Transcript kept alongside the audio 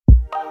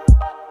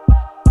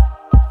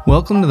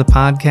Welcome to the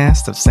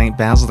podcast of St.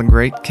 Basil the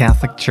Great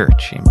Catholic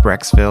Church in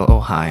Brecksville,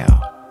 Ohio,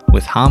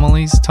 with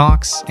homilies,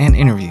 talks, and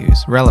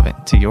interviews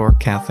relevant to your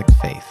Catholic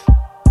faith.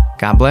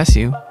 God bless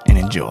you and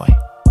enjoy.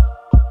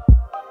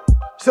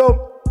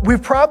 So we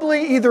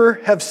probably either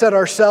have said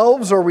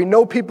ourselves or we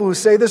know people who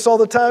say this all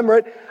the time,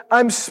 right?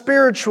 I'm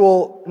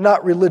spiritual,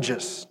 not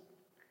religious.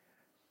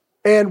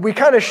 And we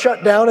kind of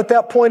shut down at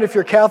that point. If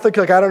you're Catholic,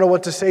 like, I don't know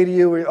what to say to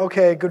you.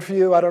 Okay, good for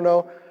you. I don't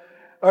know.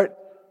 All right.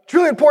 It's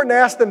really important to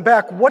ask them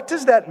back, what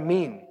does that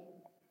mean?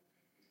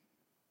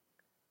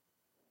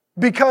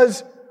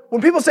 Because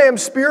when people say I'm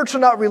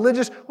spiritual, not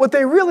religious, what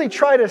they really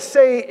try to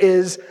say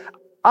is,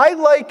 I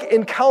like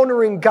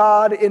encountering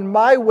God in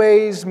my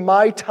ways,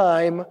 my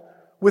time,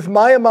 with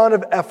my amount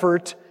of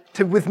effort,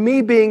 with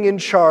me being in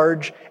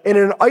charge, in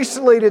an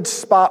isolated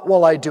spot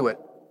while I do it.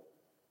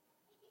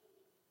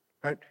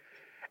 Right?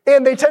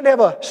 And they tend to have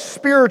a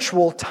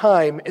spiritual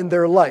time in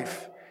their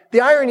life.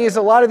 The irony is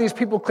a lot of these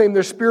people claim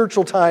their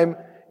spiritual time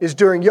is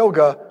during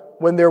yoga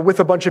when they're with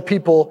a bunch of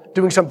people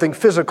doing something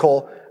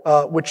physical,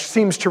 which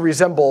seems to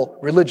resemble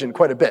religion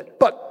quite a bit.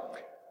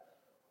 But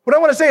what I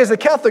want to say is the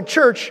Catholic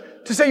Church,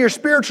 to say you're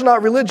spiritual,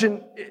 not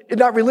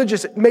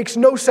religious, it makes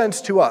no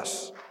sense to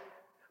us.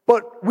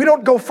 But we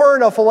don't go far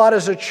enough a lot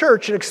as a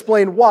church and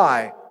explain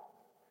why.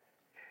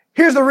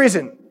 Here's the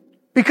reason.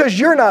 Because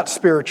you're not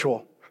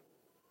spiritual.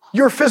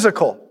 You're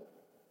physical.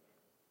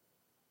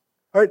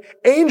 All right?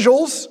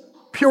 Angels,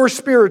 pure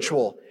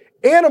spiritual.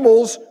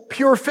 Animals,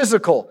 pure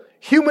physical.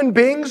 Human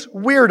beings,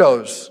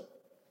 weirdos.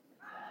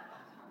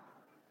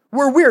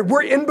 We're weird.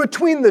 We're in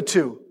between the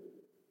two.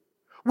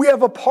 We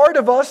have a part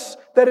of us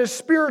that is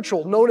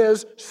spiritual, known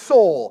as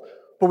soul.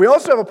 But we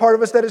also have a part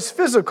of us that is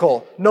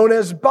physical, known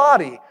as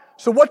body.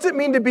 So what's it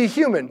mean to be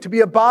human? To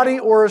be a body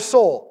or a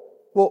soul?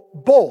 Well,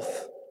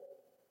 both.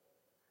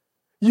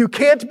 You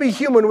can't be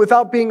human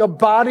without being a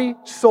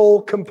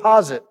body-soul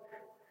composite.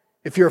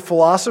 If you're a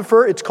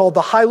philosopher, it's called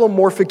the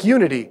hylomorphic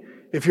unity.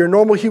 If you're a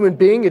normal human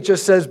being, it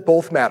just says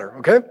both matter,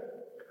 okay?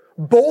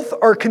 Both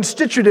are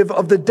constitutive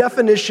of the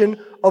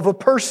definition of a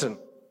person.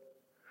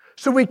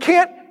 So we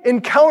can't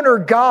encounter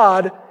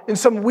God in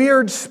some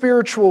weird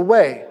spiritual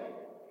way.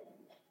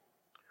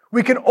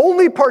 We can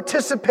only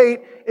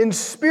participate in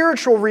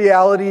spiritual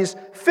realities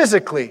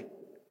physically,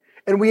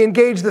 and we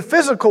engage the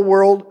physical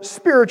world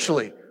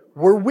spiritually.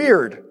 We're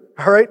weird,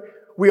 all right?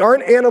 We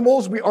aren't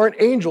animals, we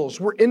aren't angels,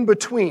 we're in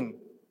between.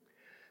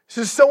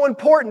 This is so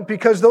important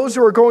because those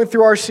who are going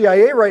through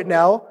RCIA right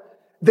now,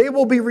 they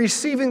will be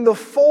receiving the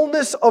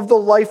fullness of the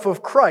life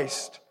of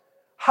Christ.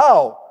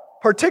 How?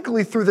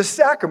 Particularly through the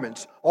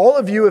sacraments. All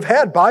of you have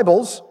had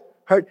Bibles,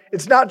 right?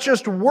 It's not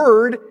just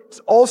word, it's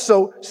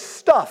also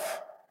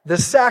stuff, the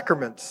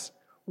sacraments.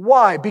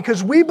 Why?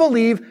 Because we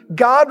believe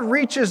God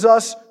reaches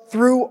us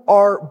through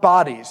our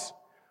bodies.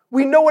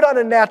 We know it on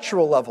a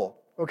natural level,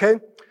 okay?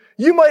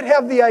 You might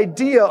have the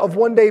idea of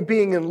one day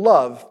being in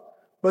love,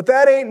 but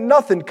that ain't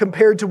nothing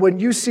compared to when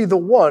you see the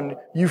one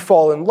you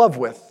fall in love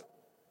with,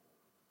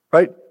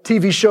 right?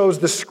 TV shows,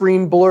 the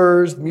screen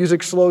blurs, the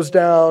music slows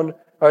down,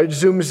 right,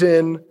 zooms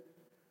in.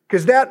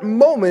 Because that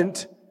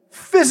moment,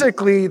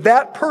 physically,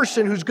 that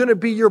person who's going to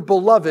be your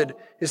beloved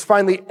has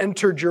finally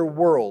entered your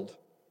world,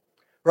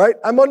 right?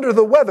 I'm under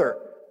the weather.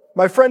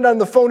 My friend on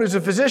the phone who's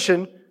a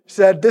physician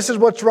said, this is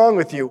what's wrong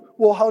with you.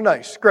 Well, how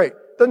nice. Great.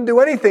 Doesn't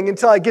do anything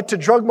until I get to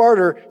Drug Mart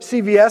or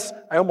CVS.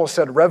 I almost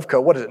said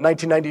Revco. What is it,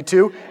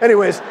 1992?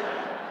 Anyways,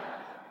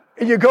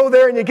 and you go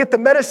there and you get the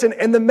medicine,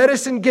 and the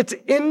medicine gets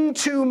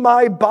into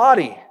my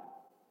body.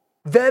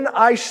 Then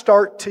I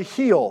start to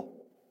heal,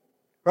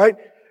 right?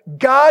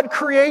 God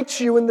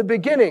creates you in the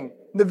beginning.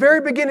 In the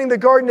very beginning, the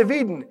Garden of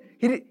Eden,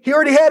 He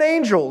already had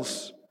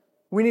angels.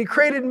 When He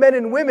created men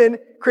and women,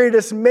 created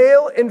us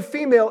male and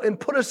female and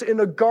put us in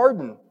a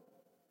garden.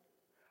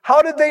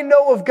 How did they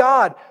know of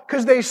God?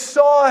 Because they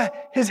saw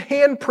His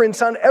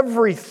handprints on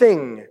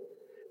everything.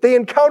 They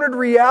encountered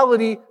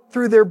reality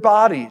through their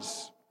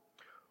bodies.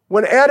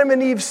 When Adam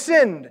and Eve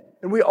sinned,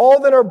 and we all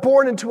then are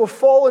born into a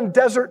fallen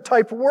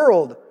desert-type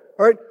world,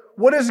 all right,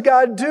 what does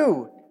God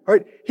do? All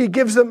right, He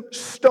gives them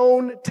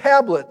stone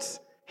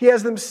tablets. He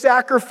has them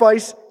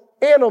sacrifice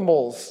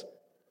animals.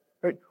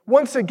 Right?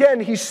 Once again,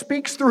 He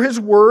speaks through His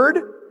word,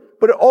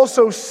 but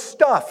also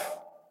stuff.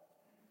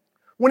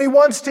 When He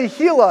wants to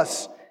heal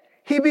us,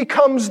 He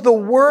becomes the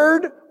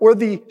Word or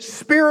the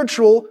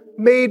spiritual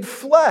made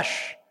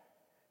flesh.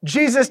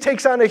 Jesus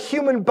takes on a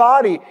human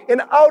body,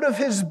 and out of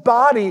His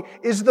body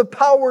is the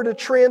power to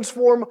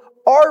transform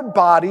our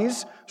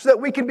bodies so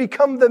that we can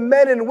become the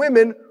men and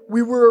women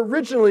we were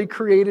originally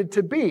created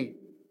to be.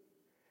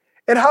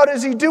 And how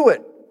does He do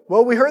it?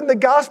 Well, we heard in the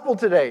gospel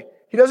today,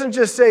 He doesn't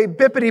just say,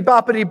 bippity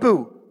boppity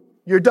boo,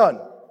 you're done.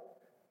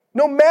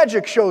 No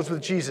magic shows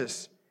with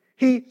Jesus.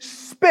 He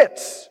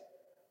spits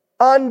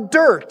on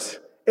dirt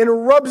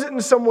and rubs it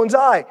in someone's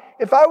eye.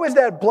 If I was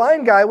that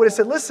blind guy, I would have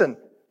said, listen,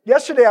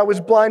 yesterday I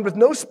was blind with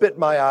no spit in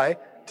my eye.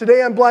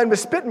 Today I'm blind with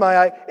spit in my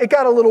eye. It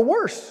got a little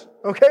worse,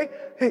 okay?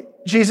 Hey,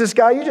 Jesus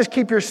guy, you just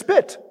keep your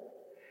spit.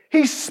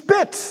 He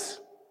spits.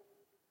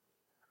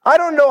 I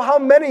don't know how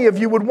many of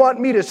you would want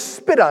me to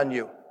spit on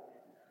you.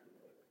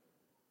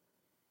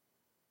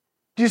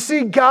 Do you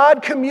see,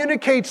 God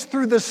communicates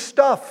through the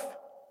stuff,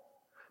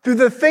 through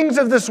the things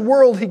of this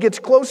world. He gets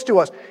close to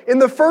us. In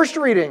the first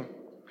reading,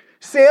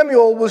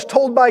 Samuel was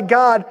told by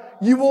God,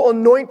 you will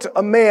anoint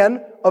a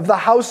man of the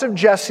house of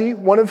Jesse,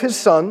 one of his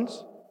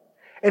sons,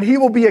 and he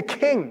will be a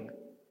king.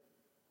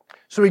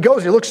 So he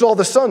goes, he looks at all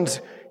the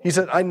sons. He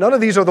said, none of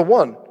these are the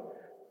one.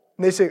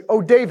 And they say,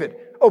 oh, David.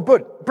 Oh,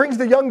 but brings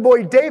the young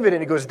boy David,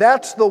 and he goes,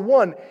 that's the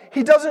one.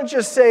 He doesn't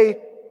just say,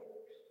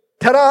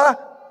 ta-da.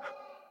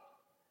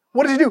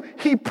 What does he do?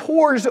 He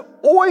pours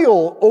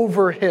oil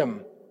over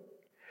him.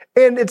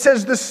 And it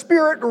says the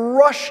Spirit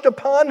rushed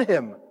upon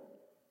him.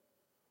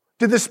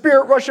 Did the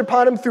Spirit rush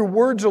upon him through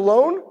words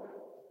alone?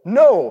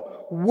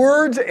 No.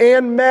 Words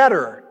and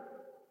matter.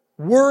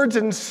 Words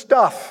and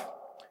stuff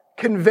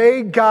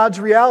convey God's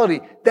reality.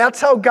 That's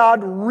how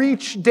God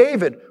reached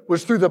David,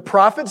 was through the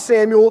prophet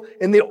Samuel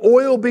and the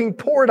oil being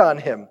poured on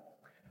him.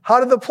 How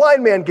did the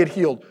blind man get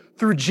healed?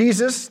 Through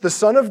Jesus, the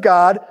Son of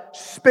God,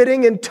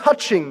 spitting and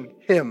touching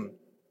him.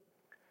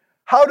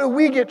 How do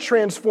we get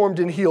transformed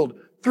and healed?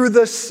 Through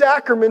the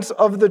sacraments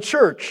of the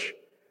church.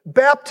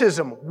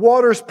 Baptism,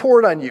 water's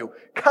poured on you.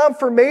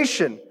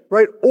 Confirmation,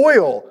 right?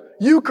 Oil.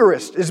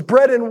 Eucharist is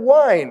bread and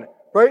wine,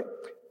 right?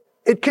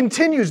 It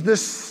continues, the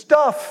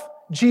stuff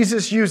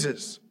Jesus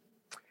uses.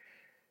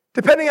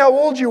 Depending how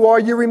old you are,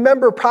 you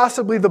remember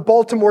possibly the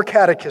Baltimore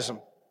Catechism.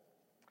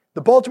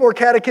 The Baltimore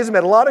Catechism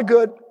had a lot of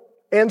good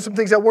and some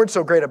things that weren't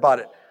so great about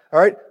it. All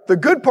right? The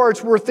good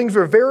parts were things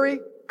were very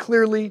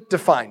clearly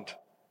defined.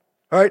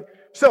 All right?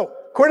 So,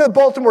 according to the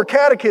Baltimore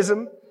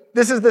Catechism,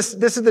 this is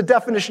the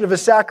definition of a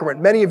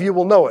sacrament. Many of you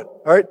will know it.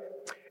 All right?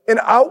 An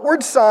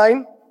outward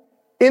sign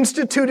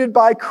instituted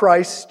by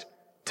Christ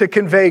to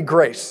convey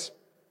grace.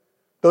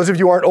 Those of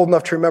you who aren't old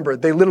enough to remember,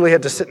 they literally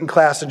had to sit in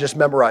class and just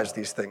memorize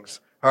these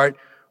things. All right?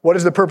 What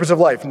is the purpose of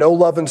life? Know,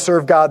 love, and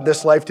serve God in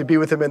this life, to be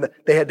with Him.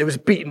 It was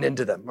beaten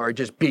into them, all right?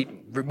 Just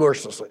beaten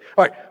mercilessly.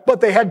 All right, but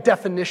they had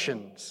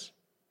definitions.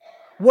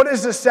 What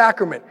is a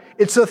sacrament?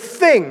 It's a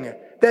thing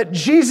that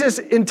Jesus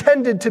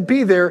intended to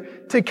be there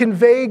to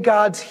convey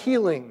God's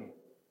healing.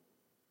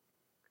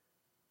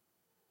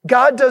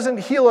 God doesn't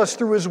heal us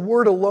through His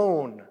Word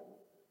alone.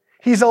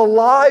 He's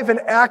alive and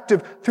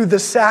active through the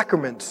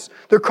sacraments.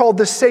 They're called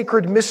the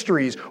sacred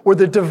mysteries or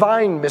the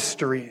divine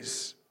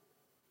mysteries.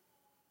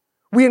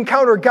 We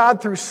encounter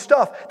God through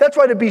stuff. That's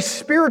why to be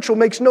spiritual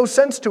makes no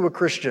sense to a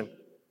Christian.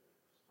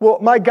 Well,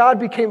 my God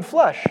became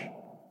flesh.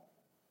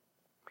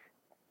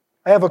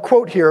 I have a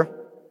quote here.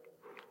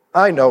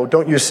 I know,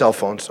 don't use cell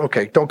phones.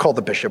 Okay, don't call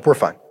the bishop. We're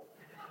fine.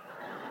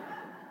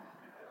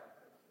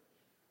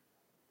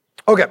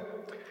 Okay,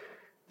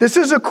 this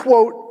is a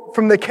quote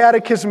from the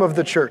Catechism of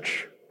the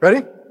Church.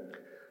 Ready?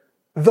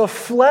 The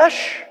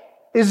flesh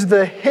is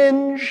the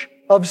hinge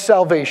of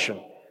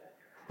salvation.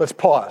 Let's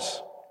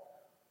pause.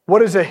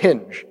 What is a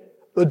hinge?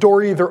 The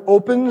door either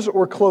opens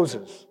or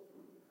closes.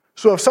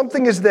 So if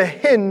something is the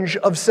hinge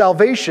of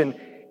salvation,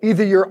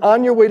 either you're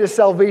on your way to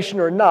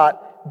salvation or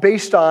not,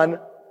 based on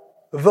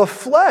the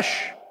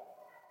flesh.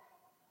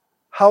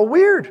 How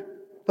weird.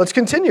 Let's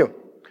continue.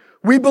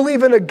 We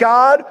believe in a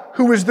God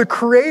who is the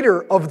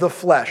creator of the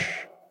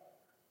flesh.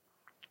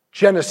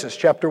 Genesis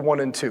chapter 1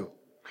 and 2.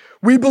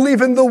 We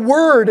believe in the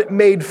Word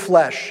made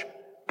flesh.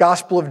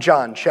 Gospel of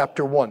John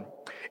chapter 1.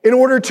 In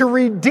order to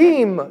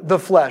redeem the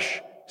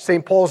flesh.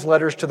 St. Paul's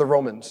letters to the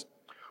Romans.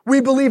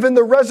 We believe in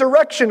the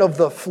resurrection of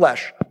the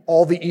flesh,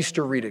 all the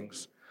Easter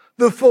readings.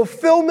 The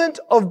fulfillment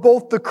of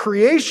both the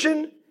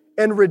creation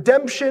and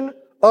redemption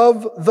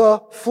of the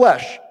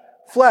flesh.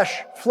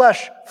 Flesh,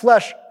 flesh,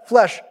 flesh,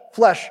 flesh,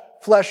 flesh,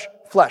 flesh,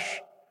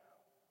 flesh.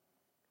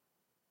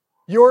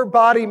 Your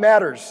body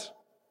matters.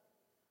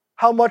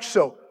 How much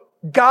so?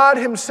 God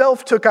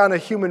Himself took on a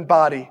human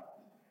body.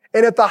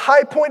 And at the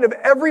high point of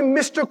every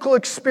mystical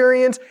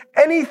experience,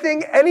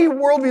 anything, any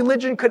world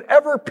religion could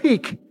ever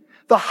peak,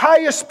 the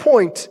highest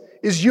point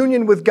is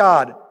union with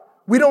God.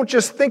 We don't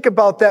just think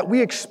about that,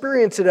 we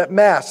experience it at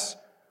Mass.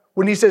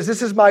 When He says,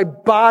 this is my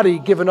body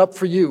given up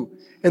for you.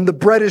 And the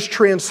bread is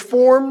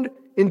transformed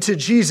into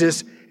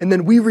Jesus, and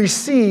then we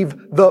receive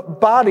the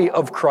body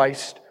of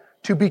Christ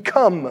to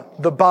become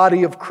the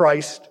body of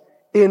Christ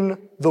in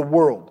the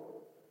world.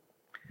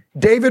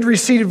 David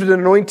received an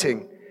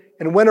anointing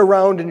and went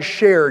around and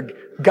shared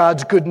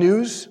God's good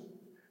news,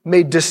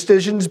 made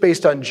decisions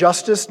based on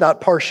justice,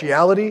 not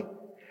partiality,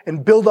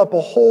 and built up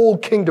a whole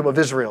kingdom of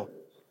Israel.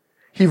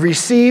 He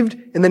received,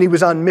 and then he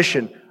was on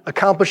mission,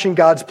 accomplishing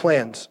God's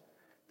plans.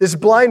 This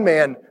blind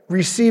man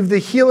received the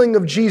healing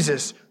of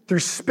Jesus through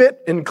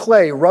spit and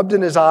clay rubbed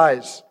in his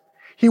eyes.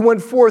 He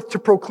went forth to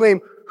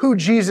proclaim who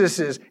Jesus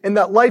is and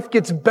that life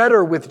gets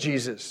better with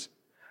Jesus.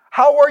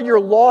 How are your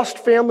lost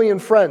family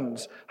and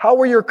friends? How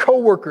are your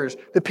coworkers,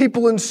 the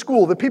people in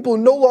school, the people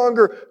who no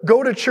longer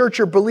go to church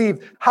or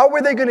believe? How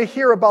are they going to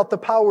hear about the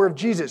power of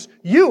Jesus?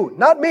 You,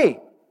 not me.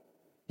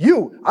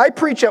 You. I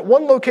preach at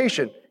one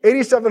location,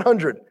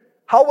 8,700.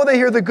 How will they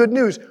hear the good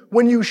news?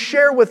 When you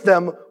share with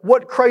them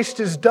what Christ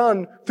has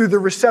done through the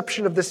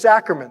reception of the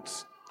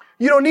sacraments.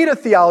 You don't need a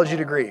theology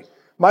degree.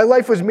 My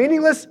life was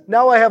meaningless,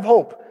 now I have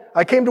hope.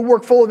 I came to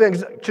work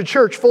to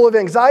church full of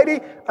anxiety.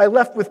 I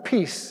left with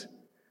peace.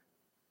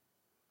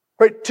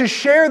 Right? To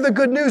share the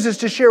good news is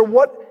to share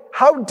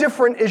how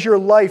different is your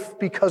life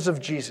because of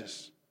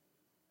Jesus.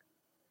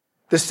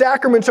 The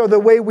sacraments are the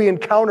way we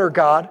encounter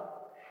God.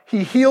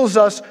 He heals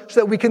us so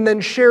that we can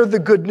then share the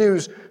good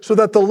news so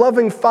that the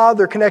loving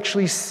Father can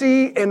actually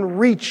see and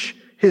reach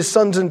his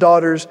sons and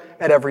daughters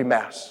at every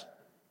Mass.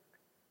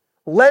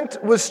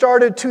 Lent was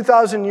started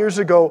 2,000 years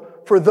ago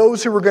for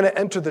those who were going to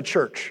enter the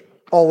church,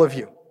 all of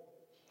you.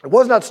 It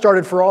was not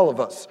started for all of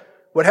us.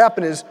 What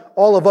happened is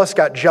all of us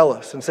got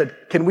jealous and said,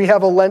 can we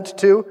have a Lent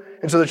too?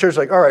 And so the church was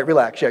like, all right,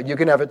 relax. Yeah, you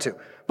can have it too.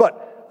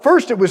 But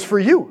first it was for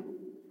you.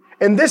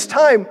 And this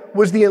time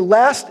was the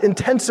last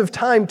intensive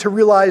time to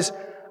realize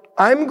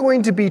I'm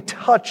going to be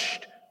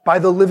touched by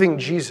the living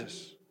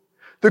Jesus.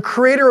 The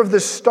creator of the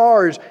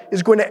stars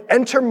is going to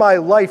enter my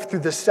life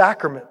through the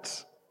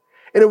sacraments.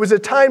 And it was a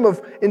time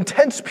of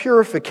intense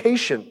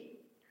purification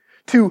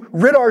to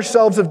rid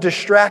ourselves of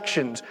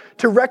distractions,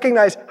 to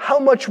recognize how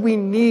much we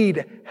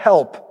need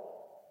help,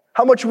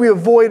 how much we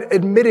avoid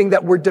admitting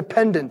that we're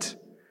dependent,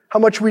 how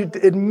much we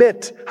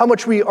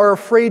are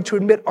afraid to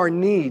admit our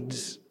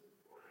needs,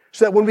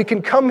 so that when we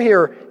can come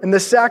here and the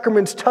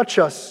sacraments touch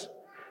us,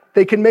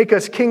 they can make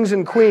us kings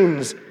and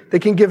queens, they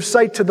can give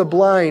sight to the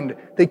blind,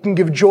 they can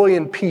give joy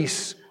and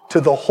peace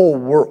to the whole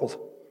world.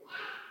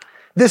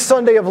 This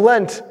Sunday of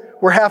Lent,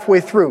 we're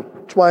halfway through.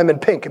 That's why I'm in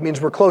pink. It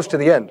means we're close to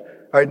the end.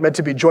 All right, meant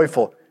to be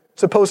joyful.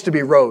 It's supposed to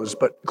be rose,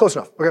 but close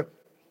enough, okay?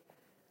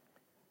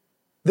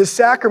 The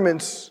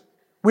sacraments,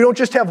 we don't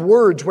just have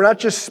words. We're not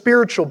just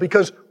spiritual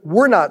because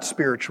we're not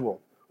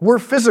spiritual. We're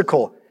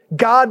physical.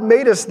 God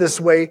made us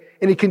this way,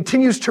 and he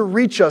continues to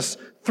reach us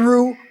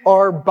through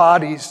our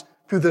bodies,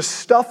 through the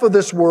stuff of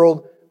this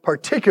world,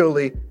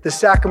 particularly the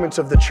sacraments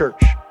of the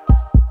church.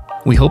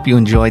 We hope you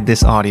enjoyed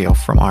this audio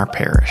from our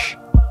parish.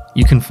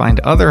 You can find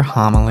other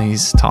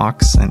homilies,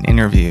 talks, and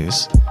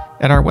interviews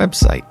at our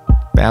website,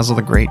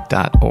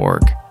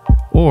 basilthegreat.org,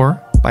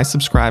 or by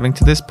subscribing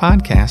to this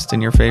podcast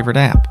in your favorite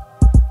app.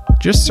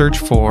 Just search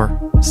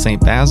for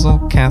St. Basil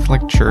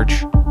Catholic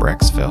Church,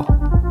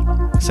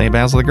 Brecksville. St.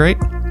 Basil the Great,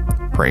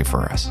 pray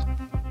for us.